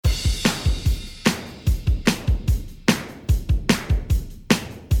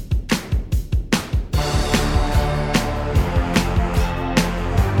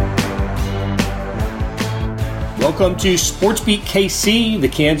Welcome to SportsBeat KC, the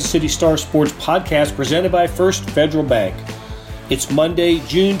Kansas City Star Sports podcast presented by First Federal Bank. It's Monday,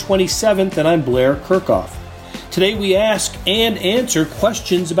 June 27th, and I'm Blair Kirchhoff. Today we ask and answer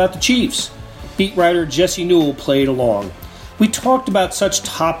questions about the Chiefs. Beat writer Jesse Newell played along. We talked about such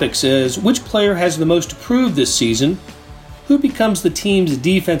topics as which player has the most to prove this season, who becomes the team's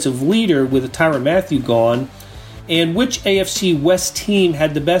defensive leader with Tyrann Mathieu gone, and which AFC West team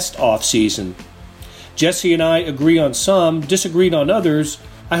had the best offseason. Jesse and I agree on some, disagreed on others.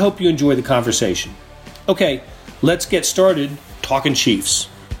 I hope you enjoy the conversation. Okay, let's get started talking Chiefs.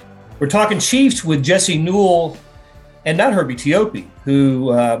 We're talking Chiefs with Jesse Newell and not Herbie Teope,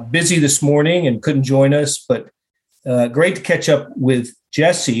 who busy this morning and couldn't join us, but great to catch up with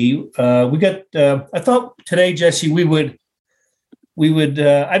Jesse. I thought today, Jesse,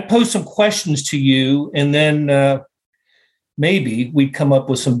 I'd pose some questions to you, and then maybe we'd come up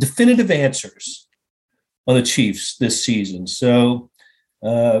with some definitive answers on the Chiefs this season. So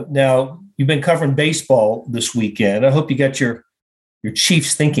now you've been covering baseball this weekend. I hope you got your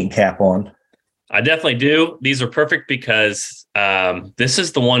Chiefs thinking cap on. I definitely do. These are perfect because this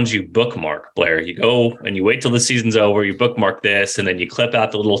is the ones you bookmark, Blair. You go and you wait till the season's over, you bookmark this, and then you clip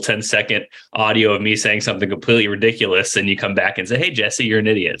out the little 10-second audio of me saying something completely ridiculous, and you come back and say, "Hey, Jesse, you're an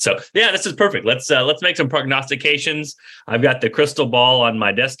idiot." So yeah, this is perfect. Let's make some prognostications. I've got the crystal ball on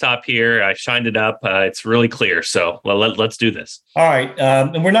my desktop here. I shined it up. It's really clear. So let's do this. All right,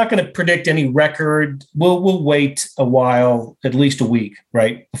 and we're not going to predict any record. We'll wait a while, at least a week,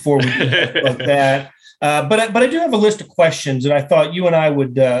 right, before we do like that. But I do have a list of questions, and I thought you and I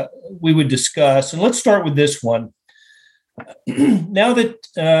would discuss. And let's start with this one. Now that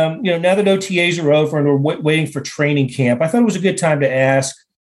OTAs are over and we're waiting for training camp, I thought it was a good time to ask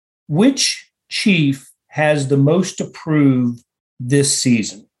which Chief has the most to prove this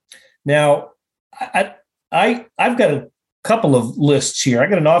season. Now, I've got a couple of lists here. I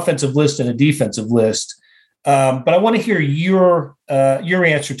got an offensive list and a defensive list. But I want to hear your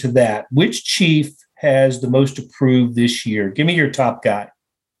answer to that. Which Chief has the most to prove this year? Give me your top guy.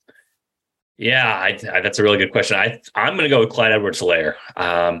 Yeah, that's a really good question. I'm going to go with Clyde Edwards-Helaire.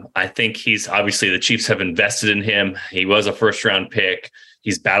 I think he's obviously the Chiefs have invested in him. He was a first-round pick.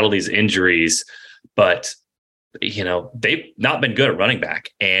 He's battled these injuries, but they've not been good at running back,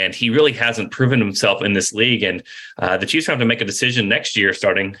 and he really hasn't proven himself in this league. And the Chiefs have to make a decision next year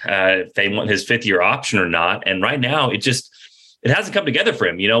starting if they want his fifth-year option or not. And right now, it hasn't come together for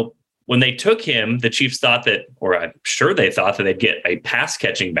him. When they took him, the Chiefs thought that, or I'm sure they thought that they'd get a pass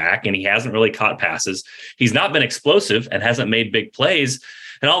catching back, and he hasn't really caught passes. He's not been explosive and hasn't made big plays.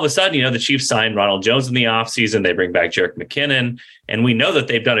 And all of a sudden, the Chiefs signed Ronald Jones in the offseason. They bring back Jerick McKinnon. And we know that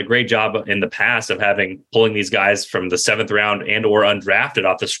they've done a great job in the past of pulling these guys from the seventh round and or undrafted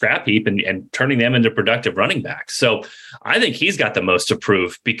off the scrap heap and turning them into productive running backs. So I think he's got the most to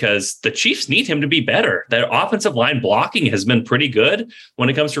prove because the Chiefs need him to be better. Their offensive line blocking has been pretty good when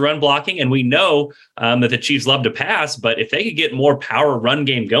it comes to run blocking. And we know that the Chiefs love to pass, but if they could get more power run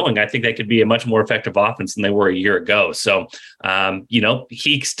game going, I think they could be a much more effective offense than they were a year ago. So,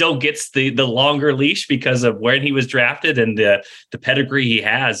 he still gets the longer leash because of where he was drafted and the pedigree he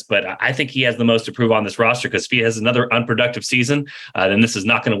has. But I think he has the most to prove on this roster because if he has another unproductive season, then this is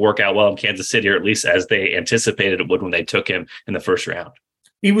not going to work out well in Kansas City, or at least as they anticipated it would when they took him in the first round.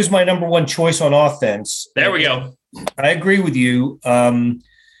 He was my number one choice on offense. There we go. I agree with you.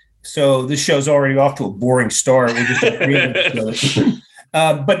 So this show's already off to a boring start. We just agreed.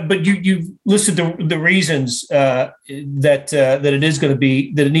 But you listed the reasons that it is going to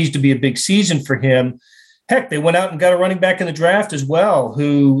be that it needs to be a big season for him. Heck, they went out and got a running back in the draft as well,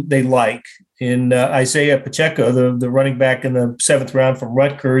 who they like in Isaiah Pacheco, the running back in the seventh round from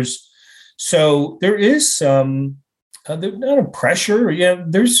Rutgers. So there is some not a pressure. Yeah,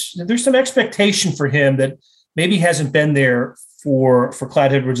 there's some expectation for him that maybe hasn't been there for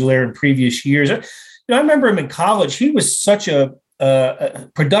Clyde Edwards-Helaire in previous years. I remember him in college. He was such a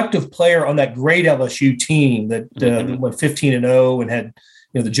productive player on that great LSU team that went 15-0 and had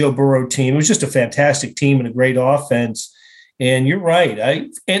the Joe Burrow team. It was just a fantastic team and a great offense. And you're right.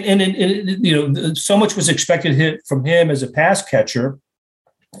 So much was expected from him as a pass catcher,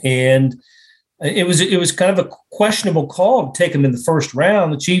 and it was kind of a questionable call to take him in the first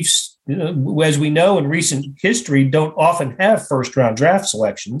round. The Chiefs, as we know in recent history, don't often have first round draft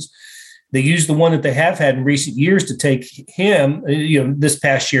selections. They use the one that they have had in recent years to take him. This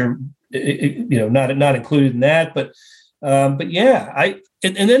past year, not included in that, but yeah,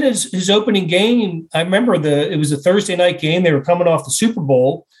 and then his opening game. I remember it was a Thursday night game. They were coming off the Super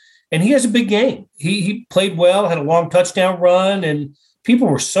Bowl, and he has a big game. He played well, had a long touchdown run, and people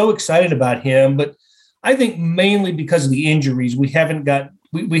were so excited about him. But I think mainly because of the injuries, we haven't gotten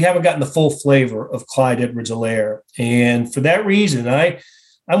the full flavor of Clyde Edwards-Helaire. And for that reason,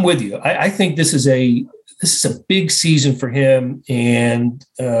 I'm with you. I think this is a big season for him, and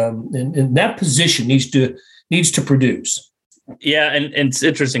that position needs to produce. Yeah, and it's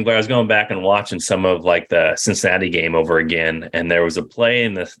interesting, but I was going back and watching some of like the Cincinnati game over again, and there was a play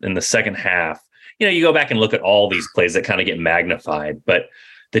in the second half. You go back and look at all these plays that kind of get magnified, but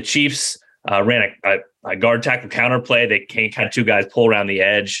the Chiefs ran a guard tackle counter play. They kind of two guys pull around the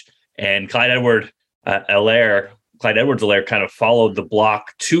edge, and Clyde Edwards-Helaire kind of followed the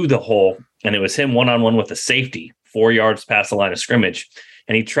block to the hole, and it was him one-on-one with a safety 4 yards past the line of scrimmage.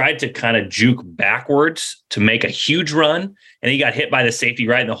 And he tried to kind of juke backwards to make a huge run, and he got hit by the safety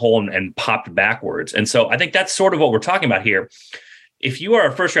right in the hole and popped backwards. And so I think that's sort of what we're talking about here. If you are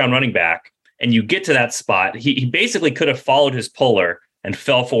a first-round running back and you get to that spot, he basically could have followed his puller and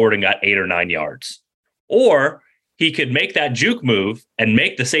fell forward and got 8 or 9 yards. Or he could make that juke move and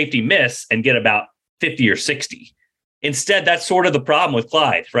make the safety miss and get about 50 or 60. Instead, that's sort of the problem with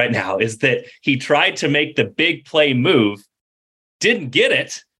Clyde right now, is that he tried to make the big play move, didn't get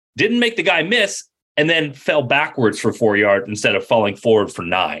it, didn't make the guy miss, and then fell backwards for 4 yards instead of falling forward for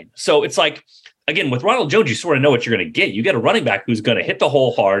 9. So it's like, again, with Ronald Jones, you sort of know what you're going to get. You get a running back who's going to hit the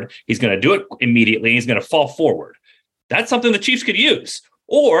hole hard. He's going to do it immediately. And he's going to fall forward. That's something the Chiefs could use.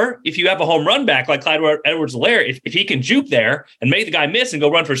 Or if you have a home run back like Clyde Edwards-Helaire, if he can juke there and make the guy miss and go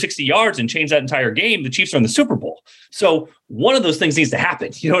run for 60 yards and change that entire game, the Chiefs are in the Super Bowl. So one of those things needs to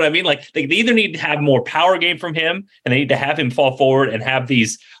happen. You know what I mean? Like they either need to have more power game from him, and they need to have him fall forward and have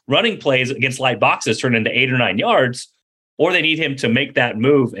these running plays against light boxes turn into 8 or 9 yards, or they need him to make that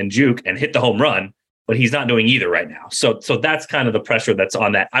move and juke and hit the home run. But he's not doing either right now. So that's kind of the pressure that's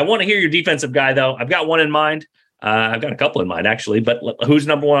on that. I want to hear your defensive guy, though. I've got one in mind. I've got a couple in mind, actually, but who's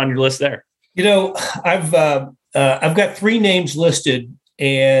number one on your list there? I've got 3 names listed,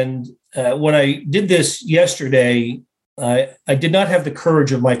 and when I did this yesterday, I did not have the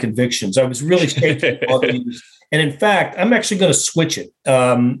courage of my convictions. I was really shaking on these, and in fact, I'm actually going to switch it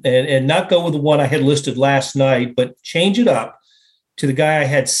and not go with the one I had listed last night, but change it up to the guy I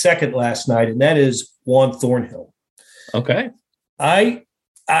had second last night, and that is Juan Thornhill. Okay, I'm.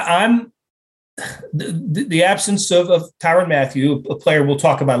 The absence of Tyrann Mathieu, a player we'll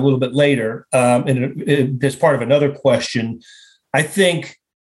talk about a little bit later, and as part of another question, I think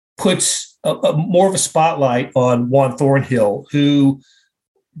puts more of a spotlight on Juan Thornhill, who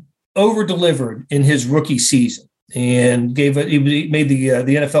over-delivered in his rookie season and he made the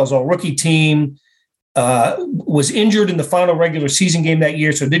NFL's all-rookie team, was injured in the final regular season game that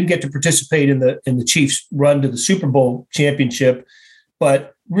year, so didn't get to participate in the Chiefs' run to the Super Bowl championship,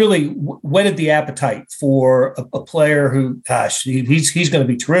 but really whetted the appetite for a player who, he's going to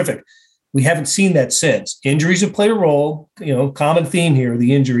be terrific. We haven't seen that since. Injuries have played a role, common theme here,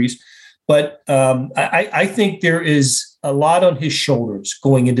 the injuries. But I think there is a lot on his shoulders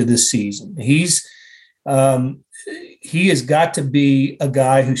going into this season. He has got to be a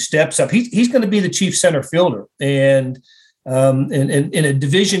guy who steps up. He's going to be the Chiefs center fielder. And in a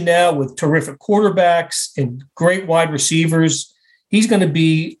division now with terrific quarterbacks and great wide receivers, he's going to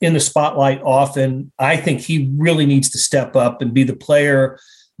be in the spotlight often. I think he really needs to step up and be the player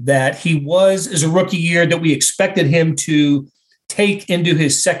that he was as a rookie year, that we expected him to take into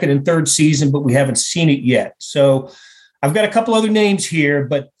his second and third season, but we haven't seen it yet. So I've got a couple other names here,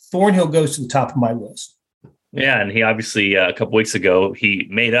 but Thornhill goes to the top of my list. Yeah, and he obviously a couple weeks ago, he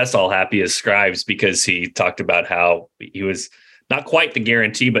made us all happy as scribes because he talked about how he was not quite the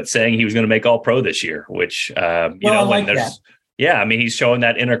guarantee, but saying he was going to make All-Pro this year, which, I like that. Yeah, I mean, he's showing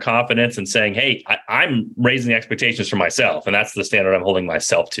that inner confidence and saying, hey, I'm raising the expectations for myself, and that's the standard I'm holding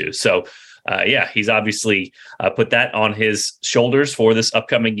myself to. So, he's obviously put that on his shoulders for this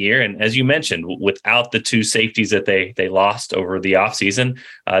upcoming year. And as you mentioned, without the 2 safeties that they lost over the offseason,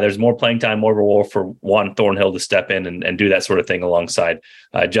 there's more playing time, more reward for Juan Thornhill to step in and do that sort of thing alongside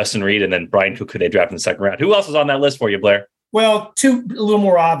Justin Reid and then Brian Cook, who they drafted in the second round. Who else is on that list for you, Blair? Well, 2 a little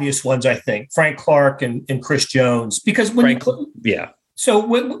more obvious ones, I think, Frank Clark and Chris Jones, because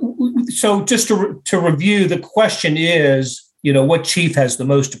So just to review, the question is, what Chief has the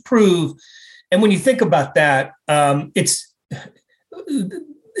most to prove, and when you think about that, it's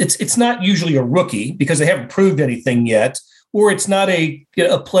not usually a rookie because they haven't proved anything yet, or it's not a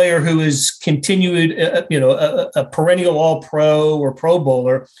player who is continued, a perennial All-Pro or Pro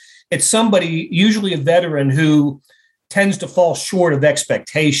Bowler. It's somebody, usually a veteran, who tends to fall short of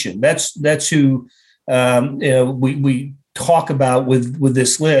expectation. That's who we talk about with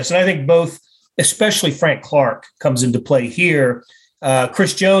this list. And I think both, especially Frank Clark, comes into play here.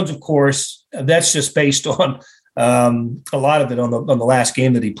 Chris Jones, of course, that's just based on a lot of it on the last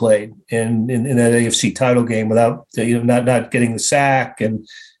game that he played in that AFC title game without not getting the sack and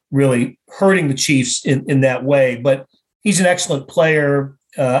really hurting the Chiefs in that way. But he's an excellent player.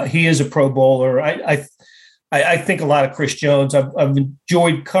 He is a Pro Bowler. I think a lot of Chris Jones. I've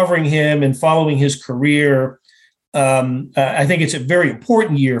enjoyed covering him and following his career. I think it's a very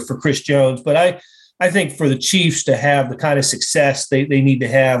important year for Chris Jones, but I think for the Chiefs to have the kind of success they need to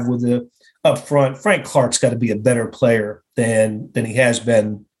have with the up front, Frank Clark's got to be a better player than he has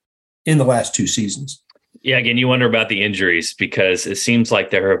been in the last 2 seasons. Yeah, again, you wonder about the injuries because it seems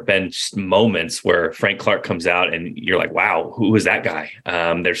like there have been just moments where Frank Clark comes out and you're like, wow, who is that guy?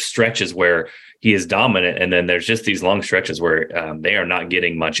 There's stretches where he is dominant, and then there's just these long stretches where they are not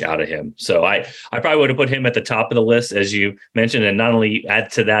getting much out of him. So I probably would have put him at the top of the list, as you mentioned, and not only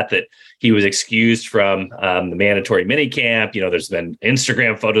add to that he was excused from the mandatory minicamp. There's been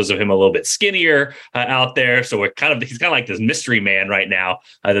Instagram photos of him a little bit skinnier out there. So he's kind of like this mystery man right now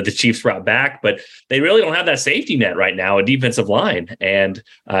that the Chiefs brought back, but they really don't have that safety net right now, a defensive line. And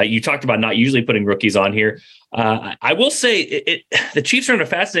you talked about not usually putting rookies on here. I will say the Chiefs are in a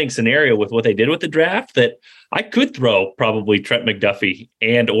fascinating scenario with what they did with the draft that I could throw probably Trent McDuffie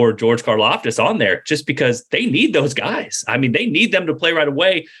and or George Karlaftis on there just because they need those guys. I mean, they need them to play right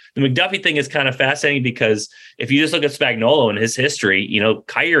away. The McDuffie thing is kind of fascinating because if you just look at Spagnuolo and his history,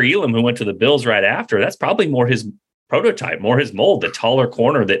 Kaiir Elam, who went to the Bills right after, that's probably more his prototype, more his mold, the taller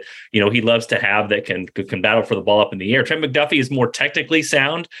corner that, he loves to have that can battle for the ball up in the air. Trent McDuffie is more technically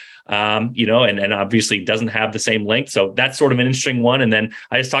sound, and obviously doesn't have the same length. So that's sort of an interesting one. And then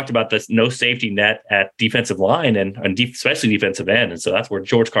I just talked about this no safety net at defensive line and especially defensive end. And so that's where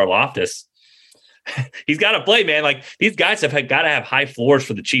George Karlaftis, he's got to play, man. Like these guys have got to have high floors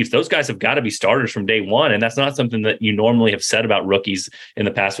for the Chiefs. Those guys have got to be starters from day one. And that's not something that you normally have said about rookies in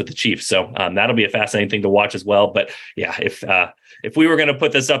the past with the Chiefs. So that'll be a fascinating thing to watch as well. But yeah, if we were going to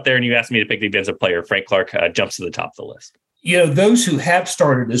put this up there and you asked me to pick the defensive player, Frank Clark jumps to the top of the list. Those who have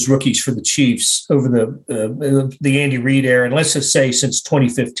started as rookies for the Chiefs over the Andy Reid era, and let's just say since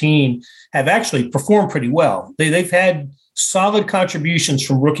 2015, have actually performed pretty well. They've had solid contributions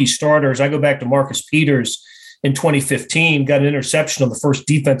from rookie starters. I go back to Marcus Peters in 2015, got an interception on the first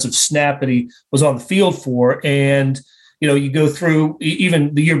defensive snap that he was on the field for. And, you go through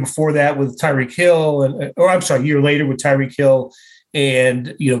even the year before that with Tyreek Hill, a year later with Tyreek Hill,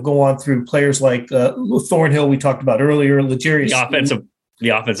 and, go on through players like Thornhill we talked about earlier, L'Jarius. The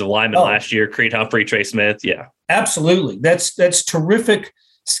offensive lineman last year, Creed Humphrey, Trey Smith. Yeah, absolutely. That's terrific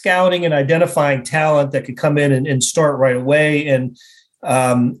scouting and identifying talent that could come in and start right away. And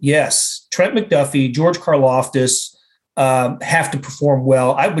yes, Trent McDuffie, George Karlaftis have to perform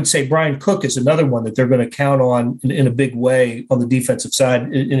well. I would say Brian Cook is another one that they're going to count on in a big way on the defensive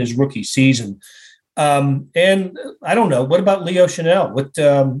side in his rookie season. And I don't know, what about Leo Chenal? What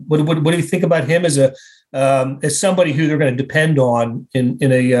do you think about him as somebody who they're going to depend on in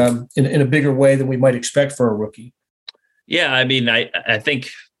a bigger way than we might expect for a rookie? Yeah, I mean, I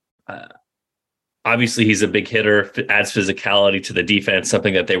think obviously he's a big hitter, adds physicality to the defense,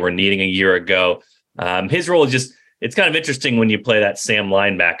 something that they were needing a year ago. His role is it's kind of interesting when you play that Sam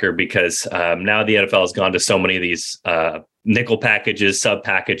linebacker because now the NFL has gone to so many of these nickel packages, sub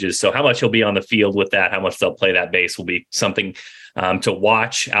packages. So how much he'll be on the field with that, how much they'll play that base will be something to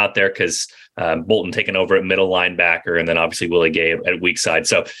watch out there because Bolton taking over at middle linebacker and then obviously Willie Gay at weak side.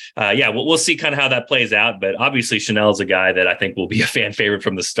 So we'll see kind of how that plays out. But obviously Chenal is a guy that I think will be a fan favorite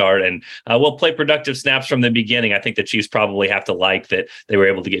from the start and will play productive snaps from the beginning. I think the Chiefs probably have to like that they were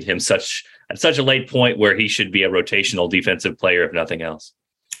able to get him at such a late point where he should be a rotational defensive player, if nothing else.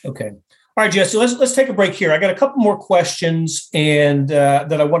 Okay. All right, Jesse, let's take a break here. I got a couple more questions and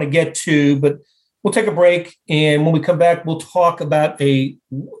that I want to get to, but we'll take a break. And when we come back, we'll talk about a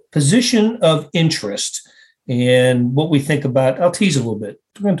position of interest and what we think about. I'll tease a little bit.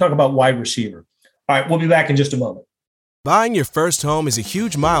 We're going to talk about wide receiver. All right, we'll be back in just a moment. Buying your first home is a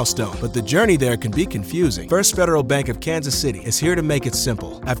huge milestone, but the journey there can be confusing. First Federal Bank of Kansas City is here to make it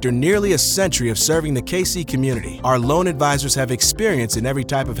simple. After nearly a century of serving the KC community, our loan advisors have experience in every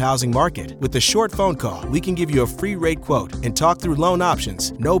type of housing market. With a short phone call, we can give you a free rate quote and talk through loan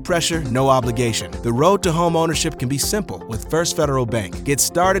options. No pressure, no obligation. The road to home ownership can be simple with First Federal Bank. Get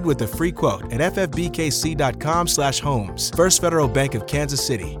started with a free quote at ffbkc.com/homes. First Federal Bank of Kansas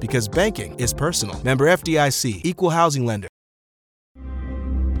City, because banking is personal. Member FDIC, Equal Housing Lender.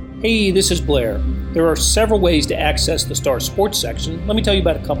 Hey, this is Blair. There are several ways to access the Star Sports section. Let me tell you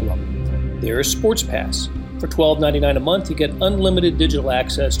about a couple of them. There is Sports Pass. For $12.99 a month, you get unlimited digital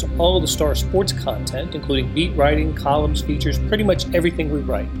access to all of the Star Sports content, including beat writing, columns, features, pretty much everything we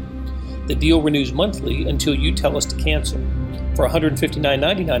write. The deal renews monthly until you tell us to cancel. For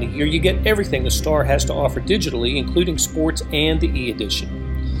 $159.99 a year, you get everything the Star has to offer digitally, including sports and the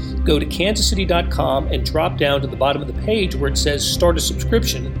e-edition. Go to kansascity.com and drop down to the bottom of the page where it says Start a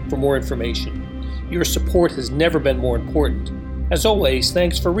Subscription for more information. Your support has never been more important. As always,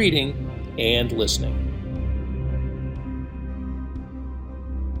 thanks for reading and listening.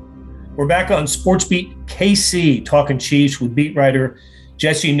 We're back on SportsBeat KC, talking Chiefs with beat writer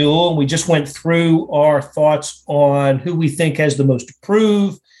Jesse Newell. And we just went through our thoughts on who we think has the most to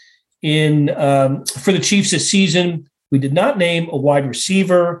prove for the Chiefs this season. We did not name a wide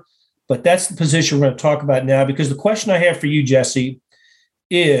receiver, but that's the position we're going to talk about now, because the question I have for you, Jesse,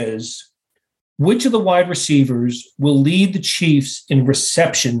 is which of the wide receivers will lead the Chiefs in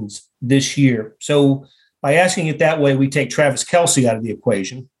receptions this year? So by asking it that way, we take Travis Kelce out of the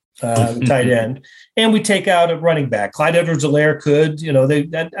equation, the tight end, and we take out a running back. Clyde Edwards-Helaire could, I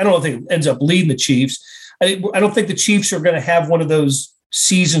don't know if it ends up leading the Chiefs. I don't think the Chiefs are going to have one of those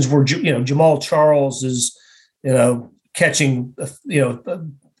seasons where, Jamal Charles is, catching,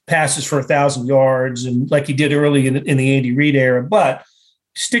 passes for 1,000 yards and like he did early in the Andy Reid era. But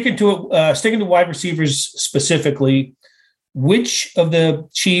sticking to wide receivers specifically, which of the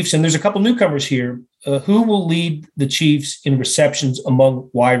Chiefs, and there's a couple newcomers here, who will lead the Chiefs in receptions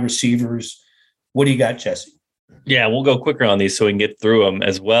among wide receivers? What do you got, Jesse? Yeah, we'll go quicker on these so we can get through them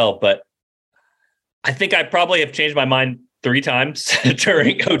as well. But I think I probably have changed my mind 3 times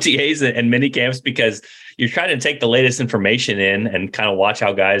during OTAs and mini camps, because you're trying to take the latest information in and kind of watch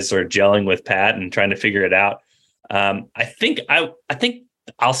how guys are gelling with Pat and trying to figure it out. I think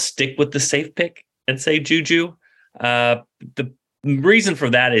I'll stick with the safe pick and say Juju. The reason for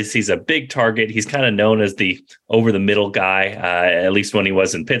that is he's a big target. He's kind of known as the over the middle guy, at least when he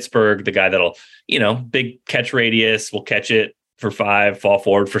was in Pittsburgh, the guy that'll, big catch radius, will catch it for 5, fall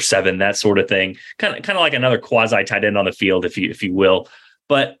forward for 7, that sort of thing. Kind of like another quasi tight end on the field, if you will.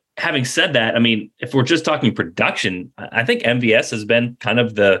 But having said that, I mean, if we're just talking production, I think MVS has been kind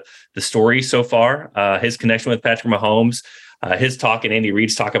of the story so far. His connection with Patrick Mahomes, his talk and Andy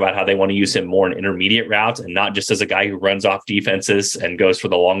Reid's talk about how they want to use him more in intermediate routes and not just as a guy who runs off defenses and goes for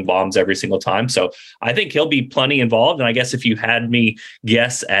the long bombs every single time. So I think he'll be plenty involved. And I guess if you had me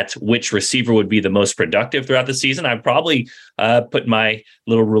guess at which receiver would be the most productive throughout the season, I'd probably put my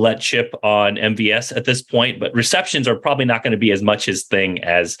little roulette chip on MVS at this point. But receptions are probably not going to be as much his thing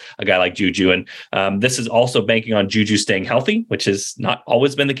as a guy like Juju. And this is also banking on Juju staying healthy, which has not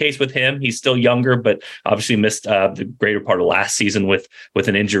always been the case with him. He's still younger, but obviously missed the greater part of last season with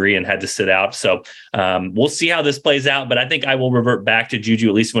an injury and had to sit out. So we'll see how this plays out, but I think I will revert back to Juju,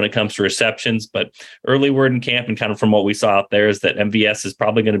 at least when it comes to receptions. But early word in camp and kind of from what we saw out there is that MVS is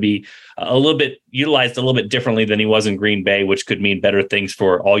probably going to be a little bit utilized a little bit differently than he was in Green Bay, which could mean better things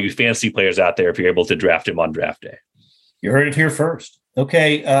for all you fantasy players out there if you're able to draft him on draft day. You heard it here first.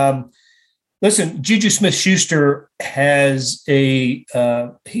 Okay. Listen, Juju Smith-Schuster has he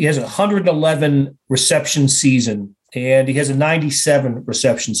has a 111 reception season, and he has a 97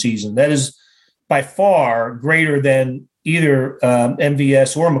 reception season. That is by far greater than either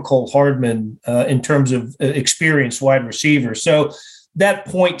MVS or Mecole Hardman in terms of experienced wide receivers. So that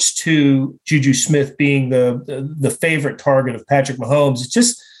points to Juju Smith being the favorite target of Patrick Mahomes. It's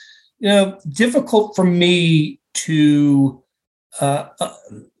just difficult for me to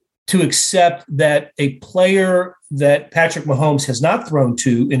accept that a player that Patrick Mahomes has not thrown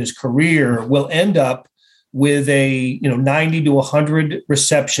to in his career will end up with a 90 to 100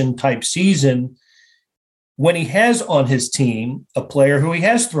 reception type season when he has on his team a player who he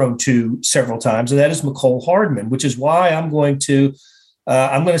has thrown to several times, and that is Mecole Hardman, which is why I'm going to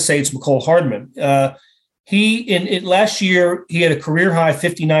say it's Mecole Hardman. Last year he had a career high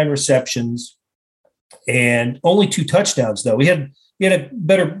 59 receptions and only 2 touchdowns. Though he had a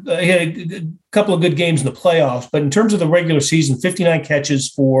couple of good games in the playoffs, but in terms of the regular season, 59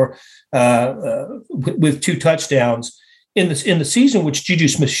 catches with 2 touchdowns. In the season, which Juju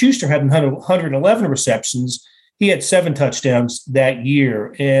Smith-Schuster had 111 receptions, he had 7 touchdowns that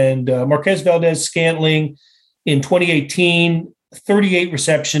year. And Marquez Valdes-Scantling in 2018, 38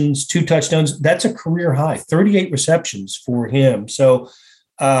 receptions, 2 touchdowns. That's a career high, 38 receptions for him. So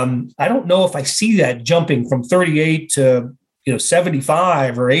I don't know if I see that jumping from 38 to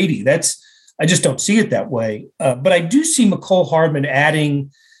 75 or 80. I just don't see it that way. But I do see Mecole Hardman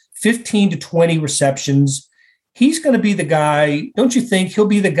adding 15 to 20 receptions. he's going to be the guy. Don't you think he'll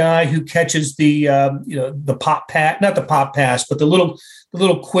be the guy who catches the the pop pass, not the pop pass, but the little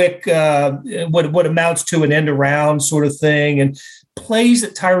quick what amounts to an end around sort of thing, and plays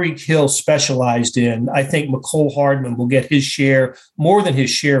that Tyreek Hill specialized in. I think Mecole Hardman will get his share, more than his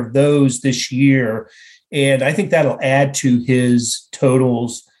share of those this year, and I think that'll add to his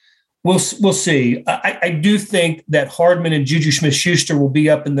totals. We'll see. I do think that Hardman and Juju Smith-Schuster will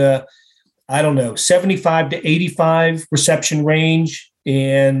be up in the 75 to 85 reception range,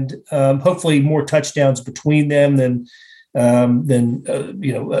 and hopefully more touchdowns between them than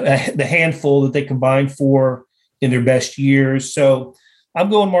the handful that they combined for in their best years. So I'm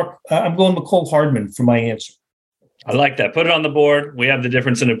going Mecole Hardman for my answer. I like that. Put it on the board. We have the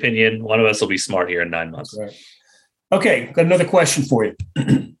difference in opinion. One of us will be smart here in 9 months. Right. Okay, got another question for you.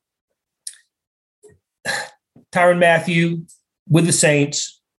 Tyrann Mathieu with the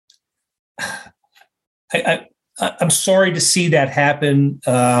Saints. I'm sorry to see that happen.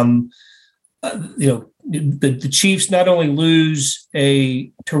 The Chiefs not only lose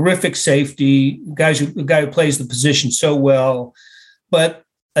a terrific safety, a guy who plays the position so well, but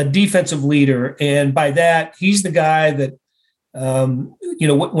a defensive leader. And by that, he's the guy that,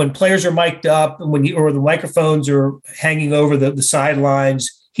 when players are mic'd up and or the microphones are hanging over the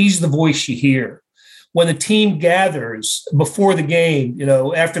sidelines, he's the voice you hear. When the team gathers before the game,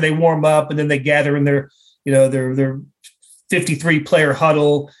 after they warm up and then they gather in their 53-player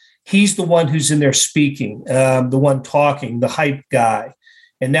huddle, he's the one who's in there speaking, the one talking, the hype guy.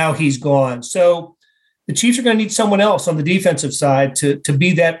 And now he's gone. So the Chiefs are going to need someone else on the defensive side to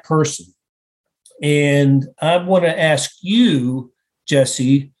be that person. And I want to ask you,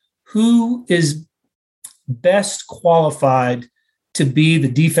 Jesse, who is best qualified to be the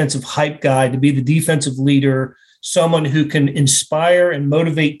defensive hype guy, to be the defensive leader, someone who can inspire and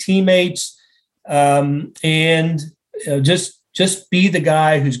motivate teammates, and just be the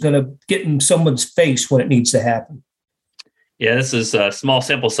guy who's going to get in someone's face when it needs to happen. Yeah, this is a small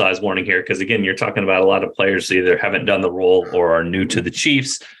sample size warning here because, again, you're talking about a lot of players who either haven't done the role or are new to the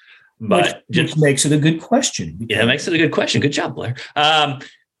Chiefs. But which makes it a good question. Yeah, it makes it a good question. Good job, Blair.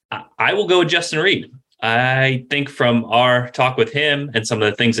 I will go with Justin Reid. I think from our talk with him and some of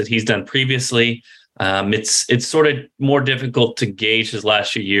the things that he's done previously, it's sort of more difficult to gauge his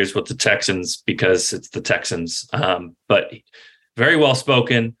last few years with the Texans because it's the Texans. But very well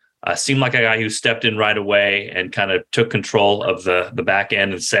spoken. Seemed like a guy who stepped in right away and kind of took control of the back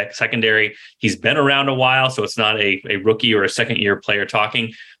end and secondary. He's been around a while, so it's not a rookie or a second-year player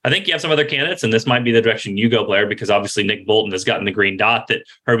talking. I think you have some other candidates, and this might be the direction you go, Blair, because obviously Nick Bolton has gotten the green dot that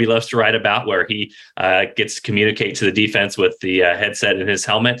Herbie loves to write about, where he gets to communicate to the defense with the headset in his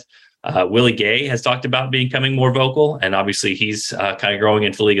helmet. Willie Gay has talked about becoming more vocal, and obviously he's kind of growing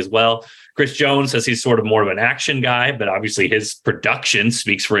into the league as well. Chris Jones says he's sort of more of an action guy, but obviously his production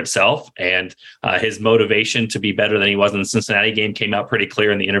speaks for itself, and his motivation to be better than he was in the Cincinnati game came out pretty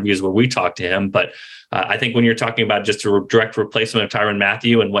clear in the interviews where we talked to him. But I think when you're talking about just a direct replacement of Tyrann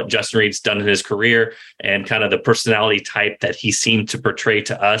Mathieu and what Justin Reid's done in his career and kind of the personality type that he seemed to portray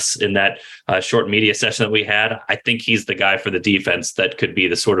to us in that short media session that we had, I think he's the guy for the defense that could be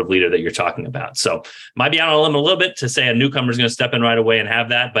the sort of leader that you're talking about. So might be out on a limb a little bit to say a newcomer is going to step in right away and have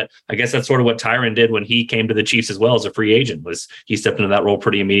that, but I guess that's sort of what Tyrann did when he came to the Chiefs as well as a free agent, was he stepped into that role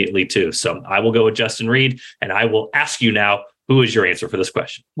pretty immediately too. So I will go with Justin Reid, and I will ask you now, who is your answer for this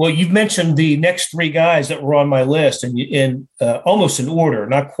question? Well, you've mentioned the next three guys that were on my list, and in almost in order,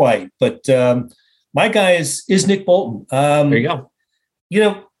 not quite, but my guy is Nick Bolton. There you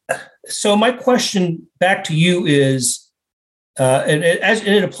go. So my question back to you is, and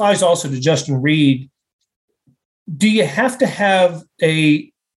it applies also to Justin Reid. Do you have to have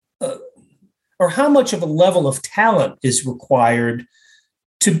or how much of a level of talent is required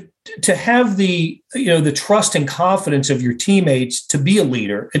to have the trust and confidence of your teammates to be a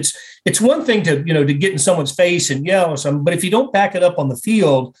leader? It's one thing to get in someone's face and yell or something, but if you don't back it up on the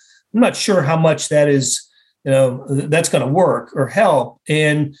field, I'm not sure how much that is, that's going to work or help.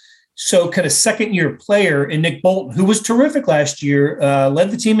 And so kind of second-year player in Nick Bolton, who was terrific last year,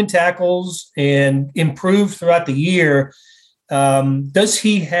 led the team in tackles and improved throughout the year. Does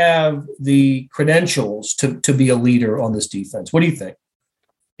he have the credentials to be a leader on this defense? What do you think?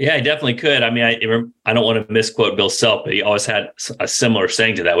 Yeah, he definitely could. I mean, I don't want to misquote Bill Self, but he always had a similar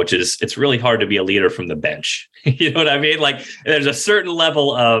saying to that, which is it's really hard to be a leader from the bench. You know what I mean? Like there's a certain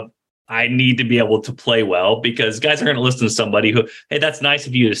level of I need to be able to play well, because guys are going to listen to somebody who, hey, that's nice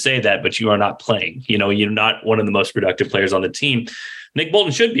of you to say that, but you are not playing. You're not one of the most productive players on the team. Nick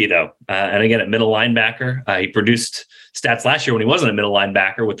Bolton should be, though. And again, at middle linebacker, he produced stats last year when he wasn't a middle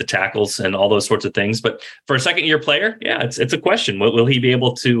linebacker with the tackles and all those sorts of things. But for a second-year player, yeah, it's a question. Will he be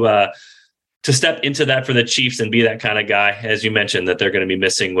able to step into that for the Chiefs and be that kind of guy, as you mentioned, that they're going to be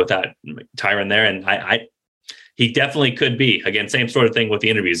missing without Tyrann there? And he definitely could be. Again, same sort of thing with the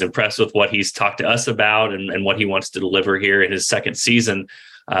interviews. Impressed with what he's talked to us about and what he wants to deliver here in his second season.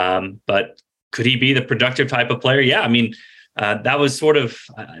 But could he be the productive type of player? Yeah, I mean, that was sort of,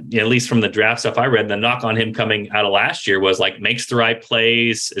 at least from the draft stuff I read, the knock on him coming out of last year was like makes the right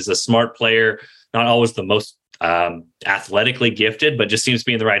plays, is a smart player, not always the most athletically gifted, but just seems to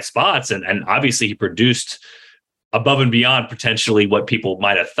be in the right spots. And obviously he produced above and beyond potentially what people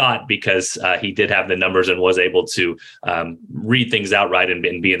might have thought, because he did have the numbers and was able to read things out right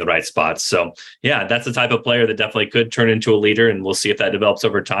and be in the right spots. So yeah, that's the type of player that definitely could turn into a leader, and we'll see if that develops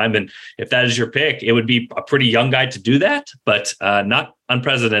over time. And if that is your pick, it would be a pretty young guy to do that, but not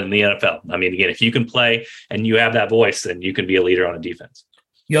unprecedented in the NFL. I mean, again, if you can play and you have that voice, then you can be a leader on a defense.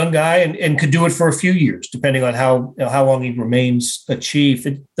 Young guy and could do it for a few years, depending on how long he remains a Chief.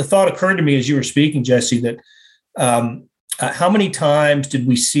 The thought occurred to me as you were speaking, Jesse, that how many times did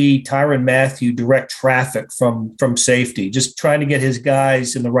we see Tyrann Mathieu direct traffic from safety, just trying to get his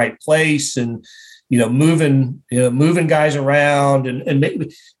guys in the right place and moving guys around and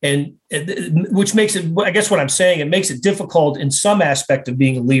which makes it, I guess what I'm saying, it makes it difficult in some aspect of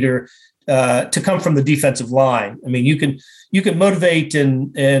being a leader to come from the defensive line. I mean, you can motivate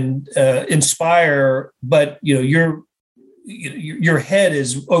and inspire, but your head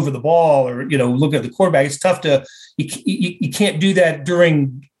is over the ball, or look at the quarterback. It's tough to you can't do that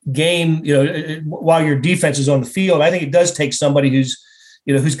during game while your defense is on the field. I think it does take somebody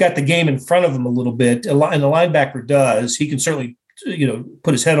who's got the game in front of him a little bit, and the linebacker does. He can certainly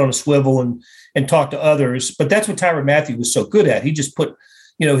put his head on a swivel and talk to others, but that's what Tyrann Mathieu was so good at. He just put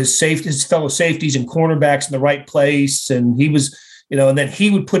his fellow safeties and cornerbacks in the right place, and he was and then he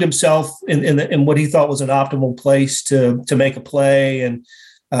would put himself in what he thought was an optimal place to make a play. And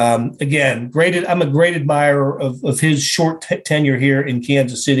again, I'm a great admirer of his short tenure here in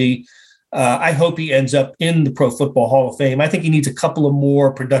Kansas City. I hope he ends up in the Pro Football Hall of Fame. I think he needs a couple of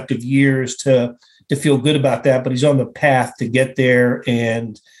more productive years to feel good about that, but he's on the path to get there.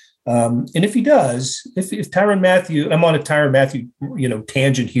 And if he does, if Tyrann Mathieu, I'm on a Tyrann Mathieu,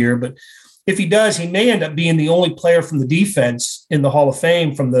 tangent here, but if he does, he may end up being the only player from the defense in the Hall of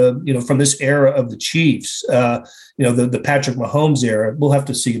Fame from this era of the Chiefs, the Patrick Mahomes era. We'll have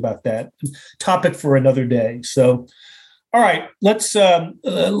to see about that. Topic for another day. So, all right, let's.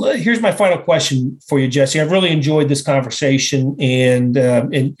 Here's my final question for you, Jesse. I've really enjoyed this conversation and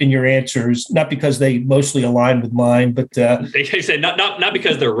your answers, not because they mostly align with mine, but they say not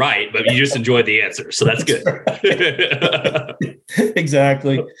because they're right, but you just enjoyed the answer, so that's good.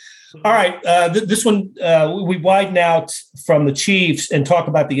 Exactly. All right, this one, we widen out from the Chiefs and talk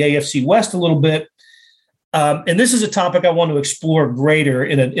about the AFC West a little bit. And this is a topic I want to explore greater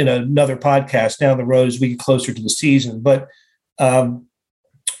in another podcast down the road as we get closer to the season. But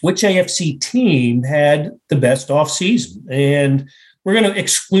which AFC team had the best offseason? And we're going to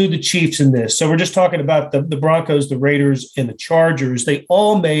exclude the Chiefs in this. So we're just talking about the Broncos, the Raiders, and the Chargers. They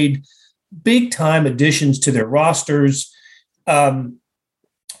all made big-time additions to their rosters.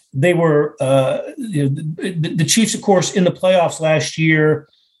 They were the Chiefs, of course, in the playoffs last year.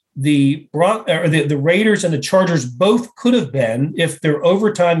 The Raiders and the Chargers both could have been, if their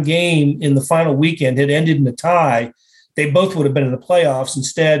overtime game in the final weekend had ended in a tie, they both would have been in the playoffs.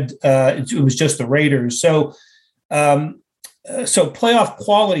 Instead, it was just the Raiders. So playoff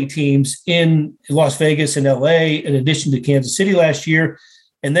quality teams in Las Vegas and LA, in addition to Kansas City last year,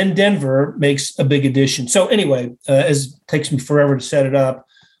 and then Denver makes a big addition. So anyway, as it takes me forever to set it up,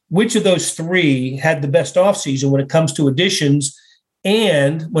 which of those three had the best offseason when it comes to additions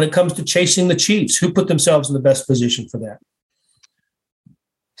and when it comes to chasing the Chiefs? Who put themselves in the best position for that?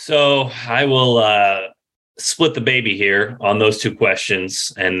 So I will split the baby here on those two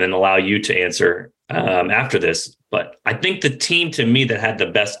questions and then allow you to answer after this. But I think the team to me that had the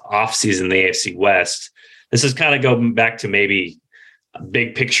best offseason in the AFC West, this is kind of going back to maybe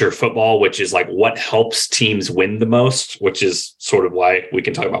big picture football, which is like what helps teams win the most, which is sort of why we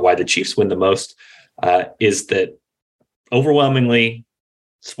can talk about why the Chiefs win the most, is that overwhelmingly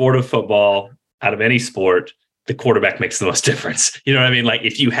sport of football, out of any sport, the quarterback makes the most difference. You know what I mean? Like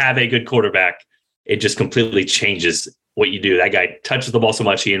if you have a good quarterback, it just completely changes what you do. That guy touches the ball so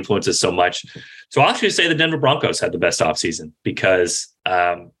much, he influences so much. So I'll actually say the Denver Broncos had the best offseason because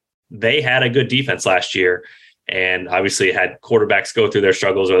they had a good defense last year, and obviously had quarterbacks go through their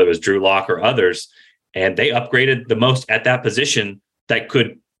struggles, whether it was Drew Lock or others, and they upgraded the most at that position that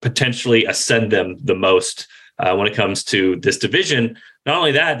could potentially ascend them the most when it comes to this division. Not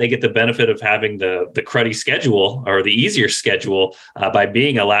only that, they get the benefit of having the cruddy schedule, or the easier schedule, by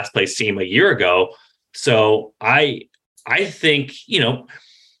being a last place team a year ago. So I think,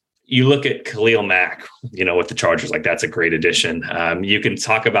 you look at Khalil Mack, with the Chargers, like that's a great addition. You can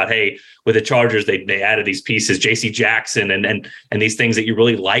talk about, hey, with the Chargers, they added these pieces, JC Jackson and these things that you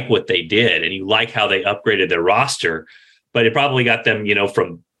really like what they did, and you like how they upgraded their roster, but it probably got them,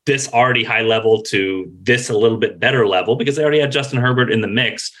 from this already high level to this a little bit better level, because they already had Justin Herbert in the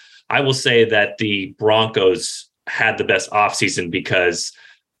mix. I will say that the Broncos had the best offseason, because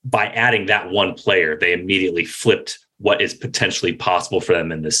by adding that one player, they immediately flipped what is potentially possible for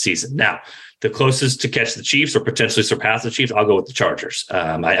them in this season. Now, the closest to catch the Chiefs or potentially surpass the Chiefs, I'll go with the Chargers.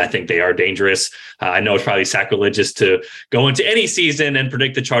 I think they are dangerous. I know it's probably sacrilegious to go into any season and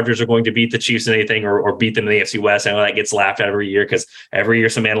predict the Chargers are going to beat the Chiefs in anything, or beat them in the AFC West. I know that gets laughed at every year, because every year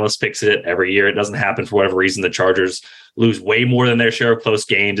some analyst picks it. Every year it doesn't happen for whatever reason. The Chargers lose way more than their share of close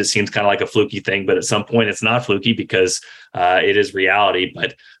games. It seems kind of like a fluky thing, but at some point it's not fluky, because it is reality.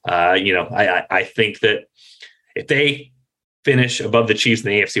 But, I think that if they finish above the Chiefs in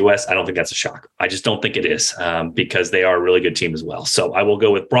the AFC West, I don't think that's a shock. I just don't think it is, because they are a really good team as well. So I will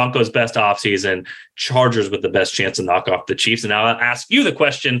go with Broncos best offseason, Chargers with the best chance to knock off the Chiefs. And now I'll ask you the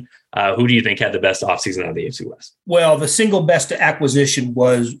question, who do you think had the best offseason out of the AFC West? Well, the single best acquisition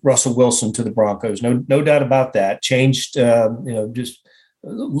was Russell Wilson to the Broncos. No doubt about that. Changed, just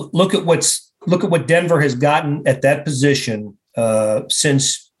look at what Denver has gotten at that position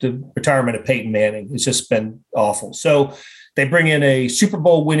since the retirement of Peyton Manning. It's just been awful. So they bring in a Super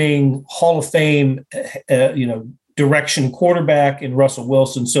Bowl winning Hall of Fame, direction quarterback in Russell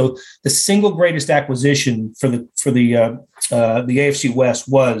Wilson. So the single greatest acquisition for the AFC West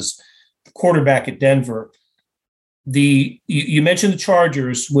was the quarterback at Denver. You mentioned the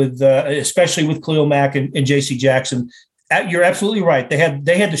Chargers with especially with Khalil Mack and JC Jackson. You're absolutely right. They had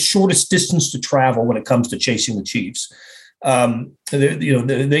the shortest distance to travel when it comes to chasing the Chiefs.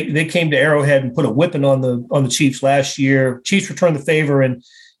 They came to Arrowhead and put a whipping on the Chiefs last year. Chiefs returned the favor in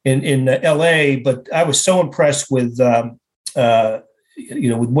LA, but I was so impressed with what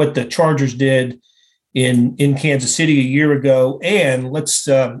the Chargers did in Kansas City a year ago. And let's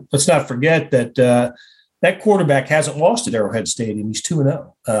not forget that that quarterback hasn't lost at Arrowhead Stadium. He's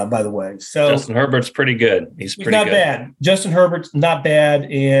 2-0, by the way. So Justin Herbert's pretty good. He's pretty not good. Bad. Justin Herbert's not bad,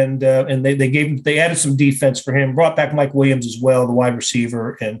 and they added some defense for him. Brought back Mike Williams as well, the wide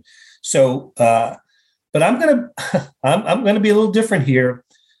receiver, and so. But I'm gonna be a little different here.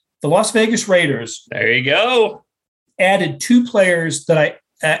 The Las Vegas Raiders. There you go. Added two players that I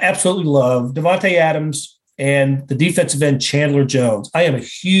absolutely love: Davante Adams and the defensive end Chandler Jones. I am a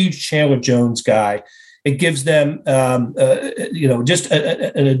huge Chandler Jones guy. It gives them, just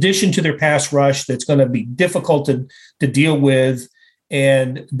an addition to their pass rush that's going to be difficult to deal with.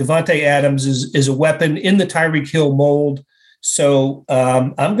 And Davante Adams is a weapon in the Tyreek Hill mold. So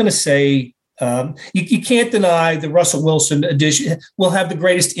I'm going to say you can't deny the Russell Wilson addition will have the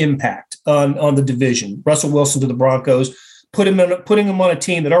greatest impact on the division. Russell Wilson to the Broncos, putting him on a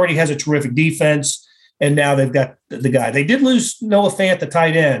team that already has a terrific defense. And now they've got the guy. They did lose Noah Fant, the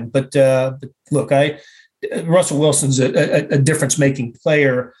tight end, but look, Russell Wilson's a difference-making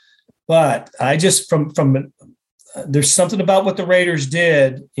player. But I just there's something about what the Raiders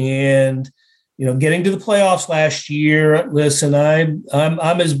did, and getting to the playoffs last year. Listen,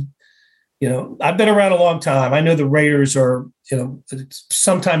 I'm as I've been around a long time. I know the Raiders are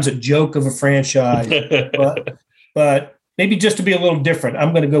sometimes a joke of a franchise, but maybe just to be a little different,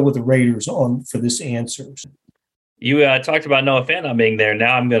 I'm going to go with the Raiders for this answer. You talked about Noah Fant not being there.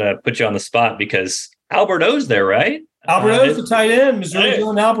 Now I'm going to put you on the spot, because Albert O's there, right? Albert O's the tight end, Missouri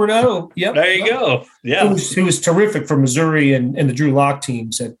and Albert O. Yep. There you go. Yeah. Who was terrific for Missouri and the Drew Lock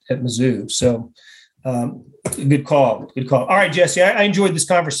teams at Mizzou. So good call. All right, Jesse, I enjoyed this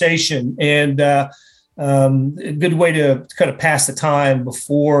conversation, and a good way to kind of pass the time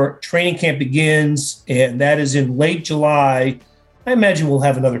before training camp begins, and that is in late July. I imagine we'll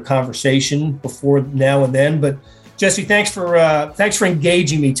have another conversation before now and then, but Jesse, thanks for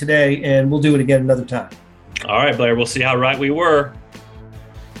engaging me today, and we'll do it again another time. All right, Blair, we'll see how right we were.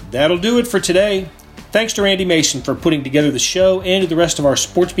 That'll do it for today. Thanks to Randy Mason for putting together the show, and to the rest of our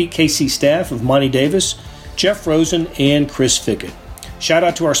SportsBeat KC staff of Monty Davis, Jeff Rosen, and Chris Fickett. Shout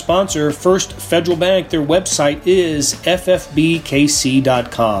out to our sponsor, First Federal Bank. Their website is ffbkc.com.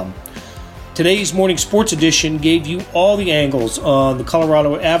 Today's Morning Sports Edition gave you all the angles on the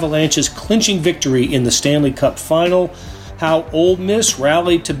Colorado Avalanche's clinching victory in the Stanley Cup Final, how Ole Miss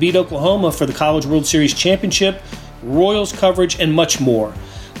rallied to beat Oklahoma for the College World Series Championship, Royals coverage, and much more.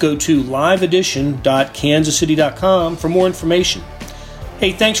 Go to liveedition.kansascity.com for more information.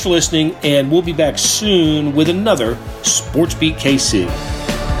 Hey, thanks for listening, and we'll be back soon with another Sports Beat KC.